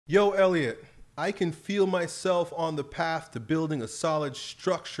Yo, Elliott, I can feel myself on the path to building a solid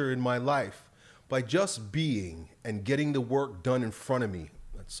structure in my life by just being and getting the work done in front of me.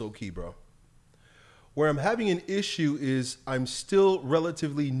 That's so key, bro. Where I'm having an issue is I'm still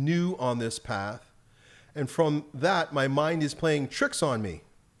relatively new on this path, and from that, my mind is playing tricks on me.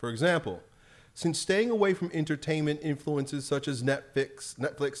 For example, since staying away from entertainment influences such as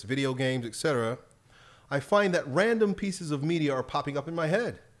Netflix, video games, etc., I find that random pieces of media are popping up in my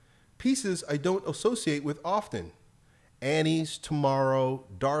head. Pieces I don't associate with often. Annie's Tomorrow,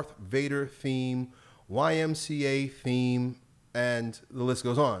 Darth Vader theme, YMCA theme, and the list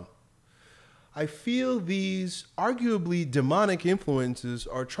goes on. I feel these arguably demonic influences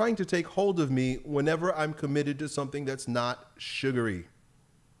are trying to take hold of me whenever I'm committed to something that's not sugary.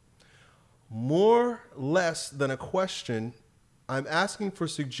 More less than a question, I'm asking for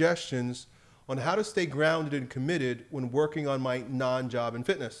suggestions on how to stay grounded and committed when working on my non-job and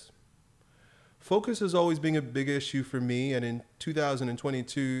fitness. Focus has always been a big issue for me, and in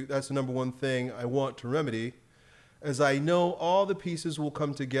 2022, that's the number one thing I want to remedy, as I know all the pieces will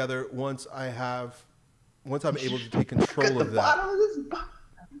come together once I'm able to take control of that.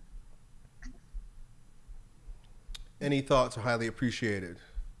 Any thoughts are highly appreciated.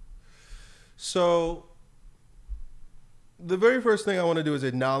 So, the very first thing I want to do is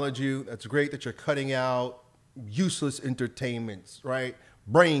acknowledge you. That's great that you're cutting out useless entertainments, right?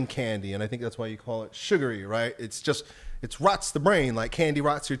 Brain candy, and I think that's why you call it sugary, right? It rots the brain like candy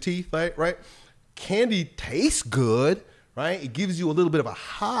rots your teeth, right? Candy tastes good, right? It gives you a little bit of a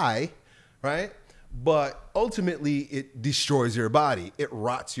high, right? But ultimately, it destroys your body. It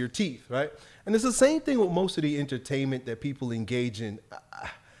rots your teeth, right? And it's the same thing with most of the entertainment that people engage in.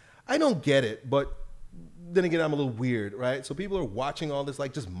 I don't get it, but then again, I'm a little weird, right? So people are watching all this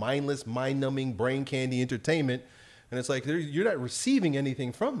like just mindless, mind-numbing, brain candy entertainment, and it's like you're not receiving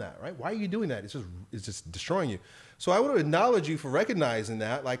anything from that, right? Why are you doing that? It's just destroying you. So I want to acknowledge you for recognizing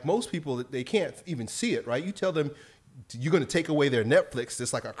that. Like most people, they can't even see it, right? You tell them you're going to take away their Netflix,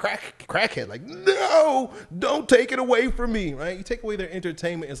 it's like a crackhead, like, no, don't take it away from me, right? You take away their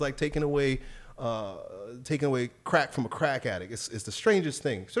entertainment, it's like taking away crack from a crack addict. It's the strangest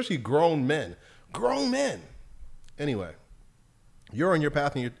thing, especially grown men. Grown men. Anyway, you're on your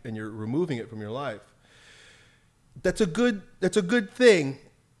path and you're removing it from your life. That's a good thing,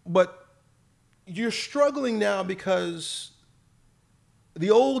 but you're struggling now because the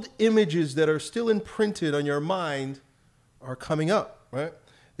old images that are still imprinted on your mind are coming up, right?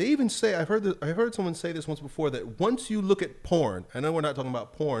 They even say, I've heard someone say this once before, that once you look at porn, I know we're not talking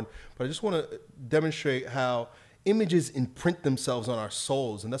about porn, but I just want to demonstrate how images imprint themselves on our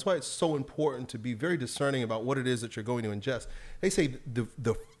souls, and that's why it's so important to be very discerning about what it is that you're going to ingest. They say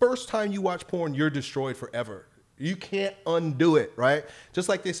the first time you watch porn, you're destroyed forever. You can't undo it, right? Just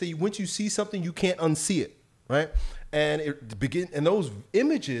like they say, once you see something, you can't unsee it, right? And those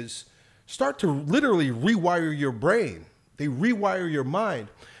images start to literally rewire your brain. They rewire your mind.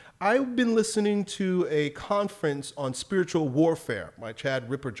 I've been listening to a conference on spiritual warfare by Chad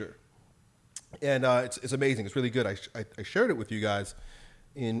Ripperger. And it's amazing. It's really good. I shared it with you guys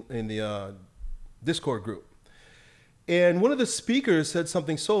in the Discord group. And one of the speakers said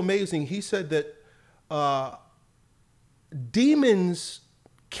something so amazing. He said that demons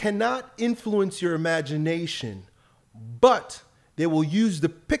cannot influence your imagination, but they will use the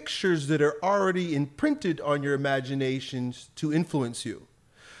pictures that are already imprinted on your imaginations to influence you.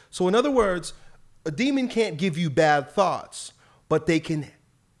 So in other words, a demon can't give you bad thoughts, but they can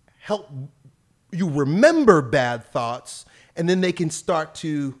help you remember bad thoughts, and then they can start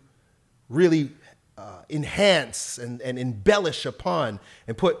to really enhance and embellish upon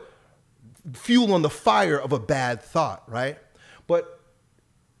and put fuel on the fire of a bad thought, right? But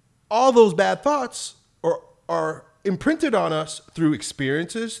all those bad thoughts are imprinted on us through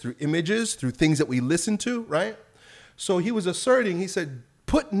experiences, through images, through things that we listen to, right? So he was asserting, he said,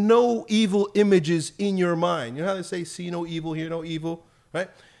 put no evil images in your mind. You know how they say, see no evil, hear no evil, right?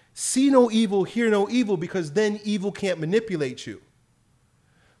 See no evil, hear no evil, because then evil can't manipulate you.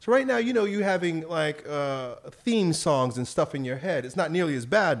 So right now, you know, you're having like theme songs and stuff in your head. It's not nearly as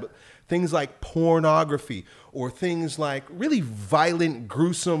bad, but things like pornography or things like really violent,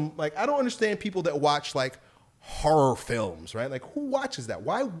 gruesome, like I don't understand people that watch like horror films, right? Like who watches that?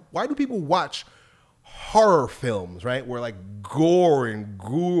 Why do people watch horror films, right? Where like gore and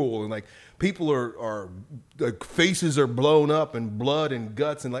ghoul and like people are like faces are blown up and blood and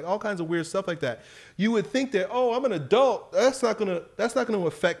guts and like all kinds of weird stuff like that. You would think that, oh, I'm an adult, that's not gonna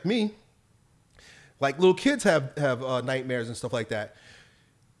affect me. Like little kids have nightmares and stuff like that.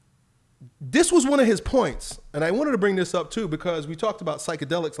 this was one of his points, and I wanted to bring this up too because we talked about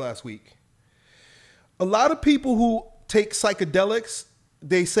psychedelics last week. A lot of people who take psychedelics,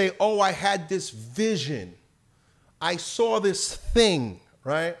 they say, oh, I had this vision. I saw this thing,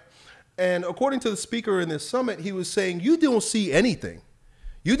 right? And according to the speaker in this summit, he was saying, you don't see anything.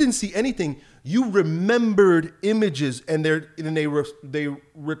 You didn't see anything. You remembered images, and they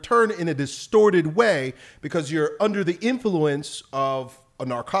return in a distorted way because you're under the influence of a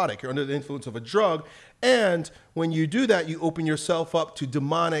narcotic. You're under the influence of a drug. And when you do that, you open yourself up to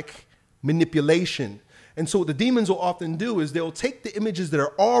demonic manipulation. And so what the demons will often do is they'll take the images that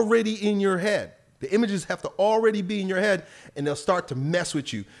are already in your head. The images have to already be in your head, and they'll start to mess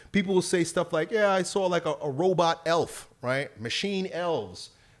with you. People will say stuff like, yeah, I saw like a robot elf, right? Machine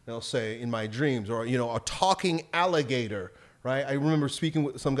elves, they'll say in my dreams, or, you know, a talking alligator, right? I remember speaking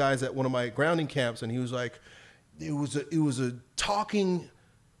with some guys at one of my grounding camps, and he was like, it was a talking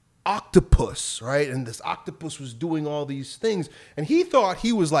octopus, right? And this octopus was doing all these things. And he thought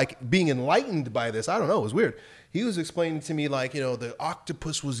he was like being enlightened by this. I don't know, it was weird. He was explaining to me like, you know, the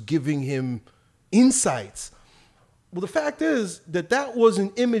octopus was giving him insights. Well, the fact is that that was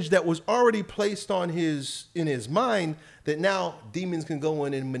an image that was already placed on in his mind that now demons can go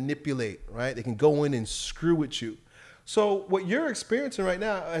in and manipulate, right? They can go in and screw with you. So what you're experiencing right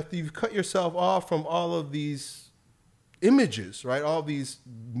now, after you've cut yourself off from all of these images, right? All these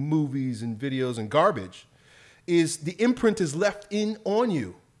movies and videos and garbage, is the imprint is left in on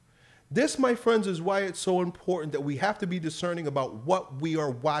you. This, my friends, is why it's so important that we have to be discerning about what we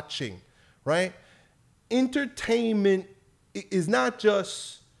are watching, right? Entertainment is not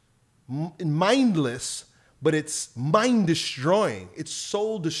just mindless, but it's mind destroying. It's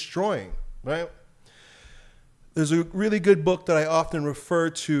soul destroying, right? There's a really good book that I often refer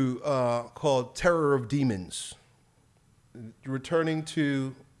to called Terror of Demons, Returning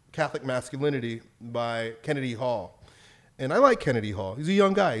to Catholic Masculinity by Kennedy Hall. And I like Kennedy Hall. He's a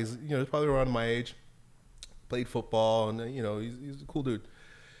young guy. He's, you know, he's probably around my age. Played football, and you know, he's a cool dude.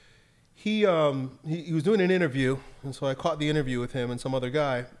 He was doing an interview, and so I caught the interview with him and some other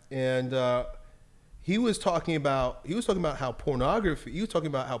guy, and he was talking about how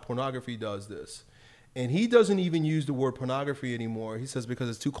pornography does this. And he doesn't even use the word pornography anymore. He says because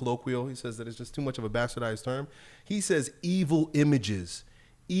it's too colloquial. He says that it's just too much of a bastardized term. He says evil images.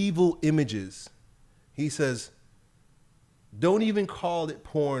 Evil images. He says, don't even call it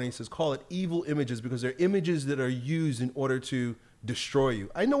porn. He says, call it evil images because they're images that are used in order to destroy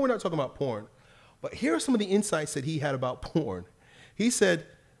you. I know we're not talking about porn, but here are some of the insights that he had about porn. He said,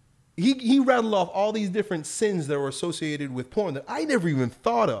 he rattled off all these different sins that were associated with porn that I never even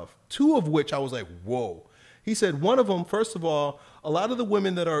thought of, two of which I was like, whoa. He said one of them, first of all, a lot of the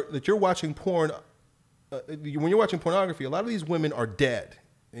women that you're watching porn, when you're watching pornography, a lot of these women are dead.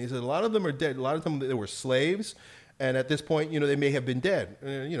 And he said a lot of them are dead. A lot of them, they were slaves. And at this point, you know, they may have been dead.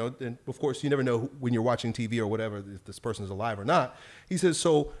 You know, and of course, you never know when you're watching TV or whatever if this person is alive or not. He says,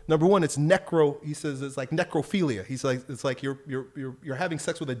 so number one, it's he says it's like necrophilia. He's like, it's like you're having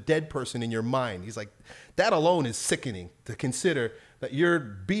sex with a dead person in your mind. He's like, that alone is sickening to consider that you're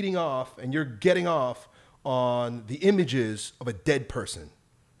beating off and you're getting off on the images of a dead person,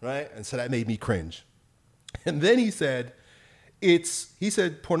 right? And so that made me cringe. And then he said,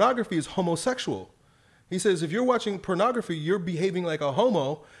 pornography is homosexual. He says, if you're watching pornography, you're behaving like a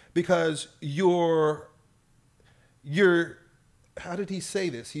homo because you're, how did he say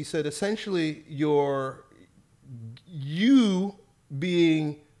this? He said, essentially, you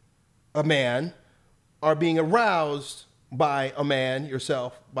being a man are being aroused by a man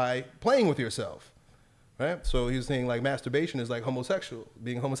yourself by playing with yourself, right? So he was saying like masturbation is like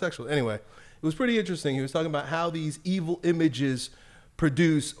being homosexual. Anyway, it was pretty interesting. He was talking about how these evil images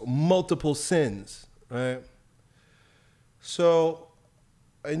produce multiple sins. Right. So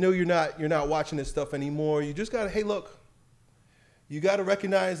I know you're not watching this stuff anymore. You just gotta, hey, look, you gotta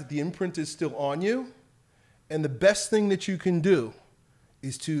recognize that the imprint is still on you, and the best thing that you can do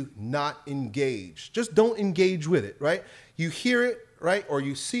is to not engage. Just don't engage with it, right? You hear it, right, or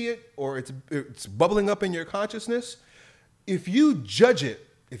you see it, or it's bubbling up in your consciousness. If you judge it,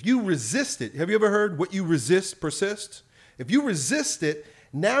 if you resist it, have you ever heard what you resist persists? If you resist it,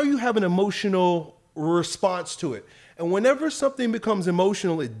 now you have an emotional response to it. And whenever something becomes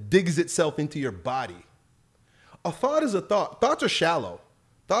emotional, it digs itself into your body. A thought is a thought. Thoughts are shallow.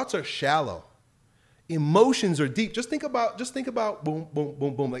 Thoughts are shallow. Emotions are deep. Just think about boom, boom,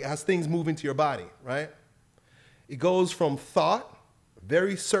 boom, boom, like as things move into your body, right? It goes from thought,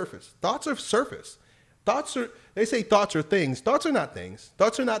 very surface. Thoughts are surface. They say thoughts are things. Thoughts are not things.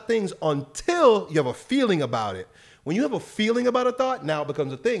 Thoughts are not things until you have a feeling about it. When you have a feeling about a thought, now it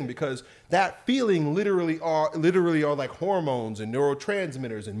becomes a thing, because that feeling literally are like hormones and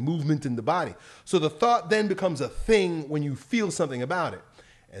neurotransmitters and movement in the body. So the thought then becomes a thing when you feel something about it.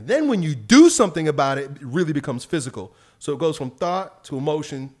 And then when you do something about it, it really becomes physical. So it goes from thought to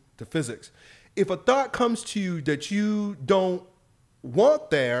emotion to physics. If a thought comes to you that you don't want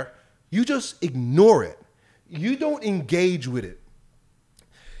there, you just ignore it. You don't engage with it.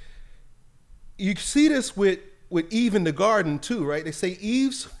 You see this with Eve in the garden too, right? They say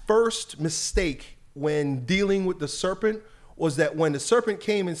Eve's first mistake when dealing with the serpent was that when the serpent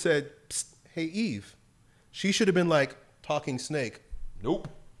came and said, "Psst, hey, Eve," she should have been like, "Talking snake." Nope.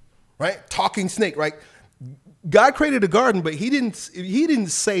 Right? Talking snake, right? God created a garden, but he didn't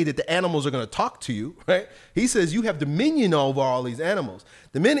say that the animals are going to talk to you, right? He says you have dominion over all these animals.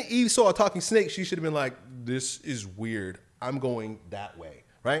 The minute Eve saw a talking snake, she should have been like, "This is weird. I'm going that way,"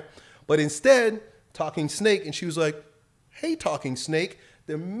 right? But instead, talking snake, and she was like, "Hey, talking snake."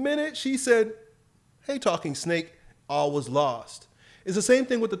 The minute she said, "Hey, talking snake," all was lost. It's the same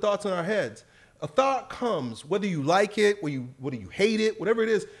thing with the thoughts in our heads. A thought comes, whether you like it, whether you hate it, whatever it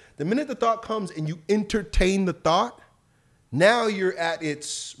is, the minute the thought comes and you entertain the thought, now you're at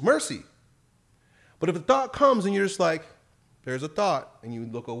its mercy. But if the thought comes and you're just like, there's a thought, and you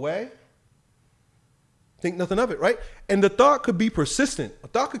look away, think nothing of it, right? And the thought could be persistent. A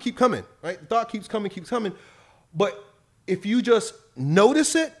thought could keep coming, right? The thought keeps coming. But if you just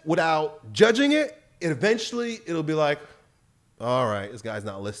notice it without judging it, it'll be like, all right, this guy's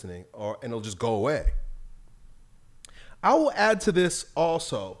not listening, and it'll just go away. I will add to this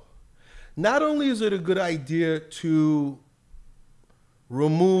also. Not only is it a good idea to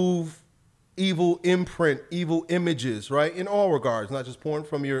remove evil imprint, evil images, right? In all regards, not just porn,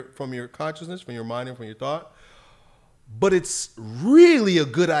 from your consciousness, from your mind, and from your thought, but it's really a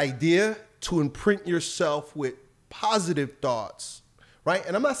good idea to imprint yourself with positive thoughts, right?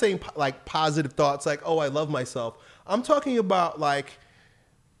 And I'm not saying like positive thoughts like, "Oh, I love myself." I'm talking about like,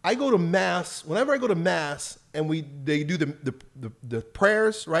 I go to mass. Whenever I go to mass and they do the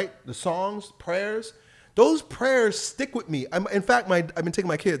prayers, right? The songs, prayers. Those prayers stick with me. In fact, I've been taking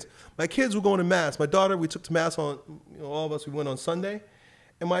my kids. My kids were going to mass. My daughter, we took to mass on, all of us. We went on Sunday,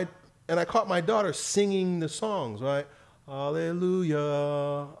 and I caught my daughter singing the songs, right?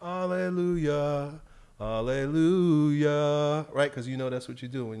 Hallelujah, hallelujah, hallelujah, right? Because that's what you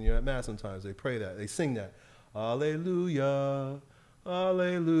do when you're at mass. Sometimes they pray that, they sing that. Hallelujah,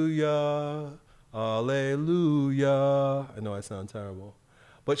 hallelujah, hallelujah. I know I sound terrible.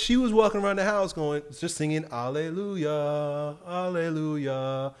 But she was walking around the house just singing, hallelujah,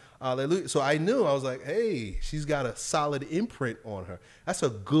 hallelujah, hallelujah. So I knew, I was like, hey, she's got a solid imprint on her. That's a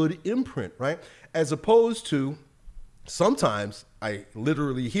good imprint, right? As opposed to, sometimes I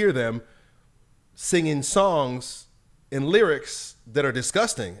literally hear them singing songs and lyrics that are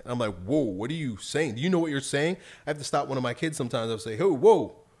disgusting. I'm like, whoa, what are you saying? Do you know what you're saying? I have to stop one of my kids sometimes. I'll say,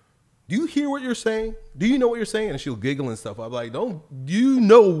 whoa, do you hear what you're saying? Do you know what you're saying? And she'll giggle and stuff. I'm like, do you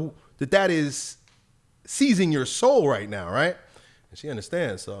know that is seizing your soul right now, right? And she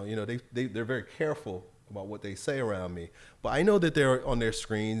understands. So, they're very careful about what they say around me. But I know that they're on their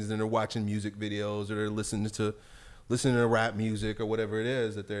screens and they're watching music videos, or they're listening to rap music or whatever it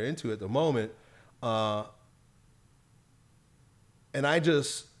is that they're into at the moment. And I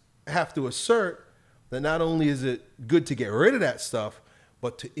just have to assert that not only is it good to get rid of that stuff,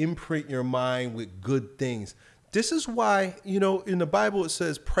 but to imprint your mind with good things. This is why, in the Bible it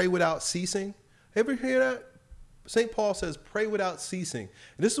says pray without ceasing. Ever hear that? St. Paul says pray without ceasing.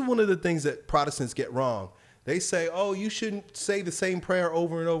 And this is one of the things that Protestants get wrong. They say, oh, you shouldn't say the same prayer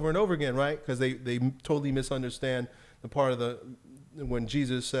over and over and over again, right? Because they totally misunderstand the part of when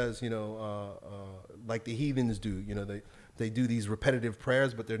Jesus says, like the heathens do, they do these repetitive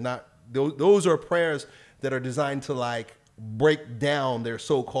prayers, but they're not, those are prayers that are designed to like break down their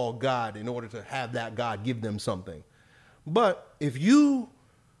so-called God in order to have that God give them something. But if you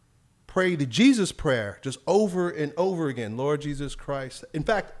pray the Jesus prayer just over and over again, Lord Jesus Christ. In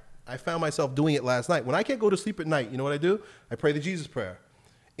fact, I found myself doing it last night. When I can't go to sleep at night, you know what I do? I pray the Jesus prayer.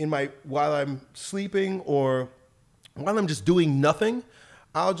 While I'm sleeping or while I'm just doing nothing,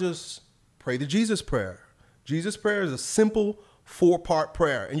 I'll just pray the Jesus prayer. Jesus prayer is a simple 4-part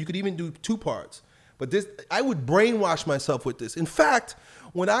prayer, and you could even do 2 parts. But I would brainwash myself with this. In fact,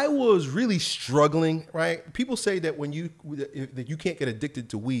 when I was really struggling, right? People say that that you can't get addicted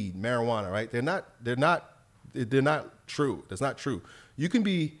to weed, marijuana, right? They're not true. That's not true. You can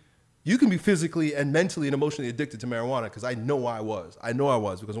be physically and mentally and emotionally addicted to marijuana, because I know I was.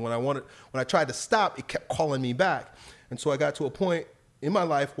 Because when I tried to stop, it kept calling me back. And so I got to a point in my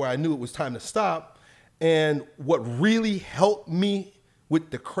life where I knew it was time to stop. And what really helped me with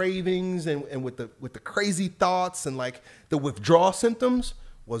the cravings and with the crazy thoughts and like the withdrawal symptoms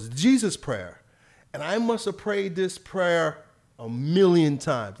was Jesus prayer. And I must have prayed this prayer a million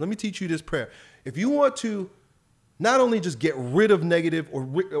times. Let me teach you this prayer. If you want to not only just get rid of negative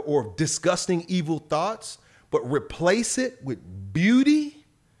or disgusting evil thoughts, but replace it with beauty,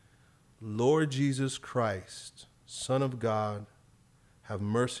 Lord Jesus Christ, Son of God, have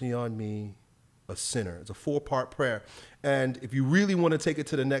mercy on me, a sinner. It's a 4-part prayer. And if you really want to take it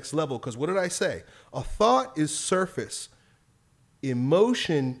to the next level, because what did I say? A thought is surface.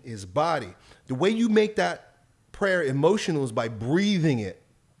 Emotion is body. The way you make that prayer emotional is by breathing it.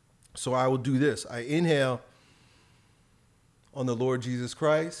 So I will do this. I inhale on the Lord Jesus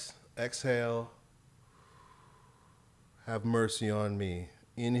Christ. Exhale. Have mercy on me.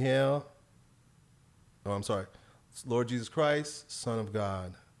 Inhale. Oh, I'm sorry. Lord Jesus Christ, Son of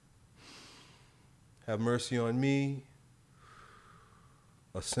God. Have mercy on me,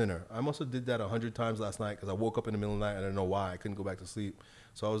 a sinner. I must have did that 100 times last night because I woke up in the middle of the night and I don't know why. I couldn't go back to sleep.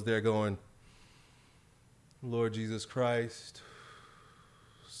 So I was there going, Lord Jesus Christ,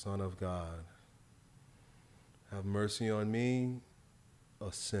 Son of God, have mercy on me,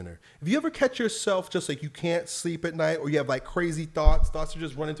 a sinner. If you ever catch yourself just like you can't sleep at night or you have like crazy thoughts are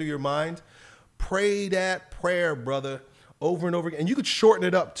just running through your mind, pray that prayer, brother, over and over again. And you could shorten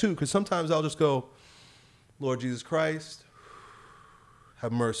it up too, because sometimes I'll just go, Lord Jesus Christ,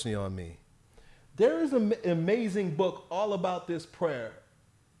 have mercy on me. There is an amazing book all about this prayer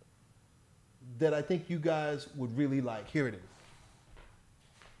that I think you guys would really like. Here it is.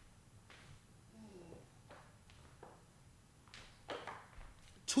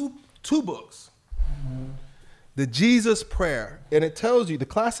 Two books. The Jesus Prayer, and it tells you the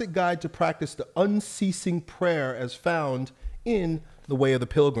classic guide to practice the unceasing prayer as found in The Way of the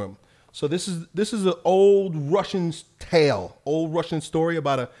Pilgrim. So this is an old Russian tale, old Russian story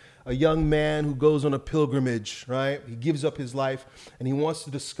about a young man who goes on a pilgrimage, right? He gives up his life and he wants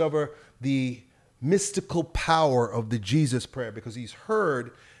to discover the mystical power of the Jesus Prayer because he's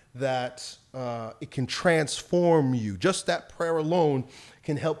heard that it can transform you. Just that prayer alone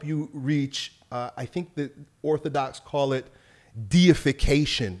can help you reach, I think the Orthodox call it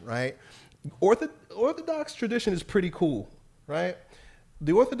deification, right? Orthodox tradition is pretty cool, right?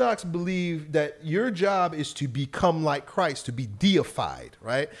 The Orthodox believe that your job is to become like Christ, to be deified,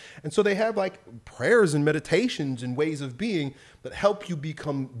 right? And so they have like prayers and meditations and ways of being that help you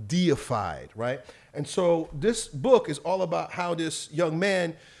become deified, right? And so this book is all about how this young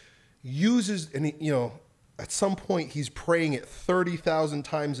man uses, and at some point he's praying it 30,000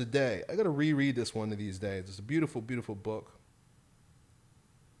 times a day. I got to reread this one of these days. It's a beautiful, beautiful book.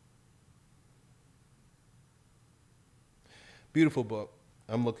 Beautiful book.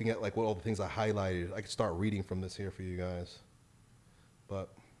 I'm looking at like what all the things I highlighted. I could start reading from this here for you guys, but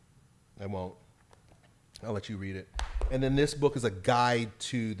I won't. I'll let you read it. And then this book is a guide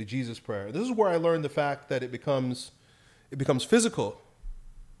to the Jesus Prayer. This is where I learned the fact that it becomes physical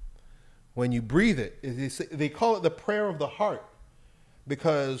when you breathe it. They call it the prayer of the heart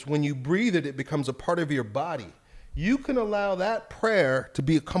because when you breathe it, it becomes a part of your body. You can allow that prayer to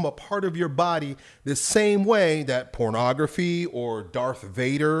become a part of your body the same way that pornography or Darth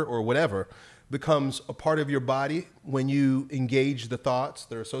Vader or whatever becomes a part of your body when you engage the thoughts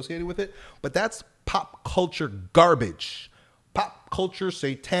that are associated with it. But that's pop culture garbage, pop culture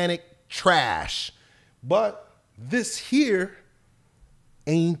satanic trash. But this here,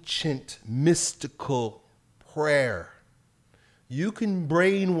 ancient mystical prayer, you can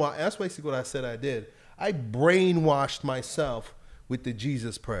brainwash. That's basically what I said I did. I brainwashed myself with the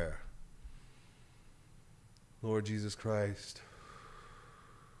Jesus Prayer. Lord Jesus Christ,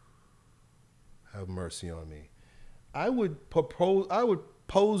 have mercy on me. I would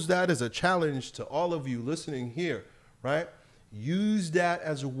pose that as a challenge to all of you listening here, right? Use that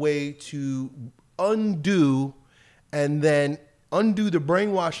as a way to undo the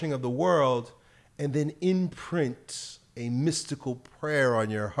brainwashing of the world and then imprint a mystical prayer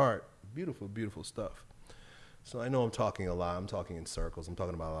on your heart. Beautiful, beautiful stuff. So I know I'm talking a lot. I'm talking in circles. I'm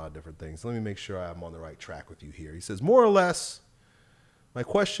talking about a lot of different things. Let me make sure I'm on the right track with you here. He says, more or less, my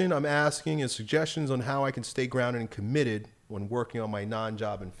question I'm asking is suggestions on how I can stay grounded and committed when working on my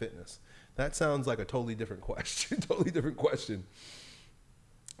non-job and fitness. That sounds like a totally different question. Totally different question.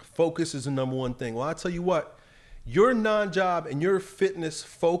 Focus is the number one thing. Well, I'll tell you what, your non-job and your fitness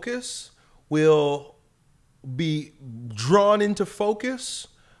focus will be drawn into focus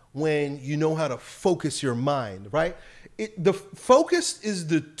when you know how to focus your mind, right? The focus is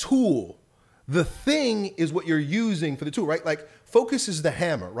the tool The thing is what you're using for the tool, right? Like focus is the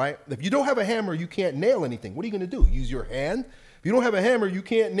hammer, right? If you don't have a hammer, you can't nail anything. What are you going to do? Use your hand? If you don't have a hammer, you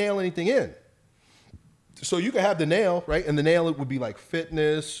can't nail anything in. So you can have the nail, right? And the nail, it would be like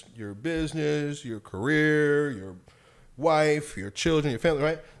fitness, your business, your career, your wife, your children, your family,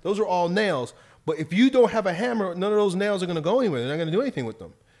 right? Those are all nails. But if you don't have a hammer, none of those nails are going to go anywhere. They're not going to do anything with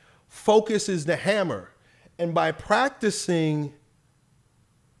them. Focus is the hammer. And by practicing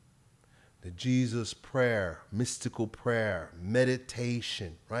the Jesus prayer, mystical prayer,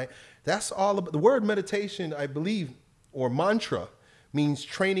 meditation, right? That's all about the word meditation, I believe, or mantra, means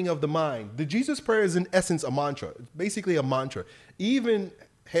training of the mind. The Jesus prayer is in essence a mantra. It's basically a mantra. Even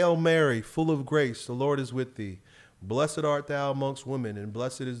Hail Mary, full of grace, the Lord is with thee. Blessed art thou amongst women, and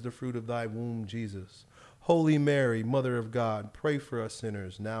blessed is the fruit of thy womb, Jesus. Holy Mary, Mother of God, pray for us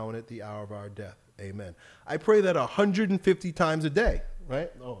sinners, now and at the hour of our death. Amen. I pray that 150 times a day,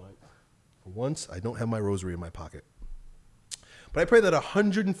 right? Oh, for once, I don't have my rosary in my pocket. But I pray that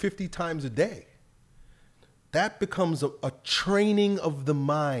 150 times a day. That becomes a training of the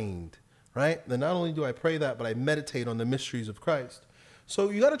mind, right? Then not only do I pray that, but I meditate on the mysteries of Christ. So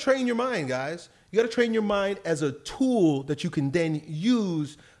you got to train your mind, guys. You got to train your mind as a tool that you can then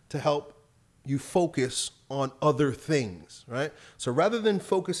use to help you focus on other things, right? So rather than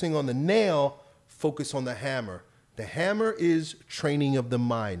focusing on the nail, focus on the hammer. The hammer is training of the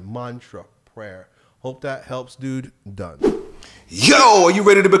mind, mantra, prayer. Hope that helps, dude. Done. Yo, are you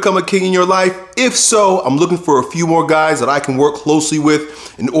ready to become a king in your life? If so, I'm looking for a few more guys that I can work closely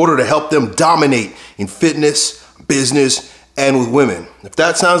with in order to help them dominate in fitness, business, and with women. If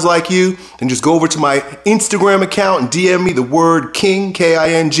that sounds like you, then just go over to my Instagram account and DM me the word king,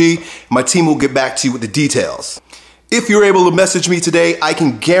 K-I-N-G, and my team will get back to you with the details. If you're able to message me today, I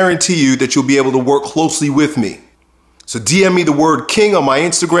can guarantee you that you'll be able to work closely with me. So DM me the word king on my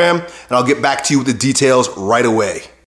Instagram, and I'll get back to you with the details right away.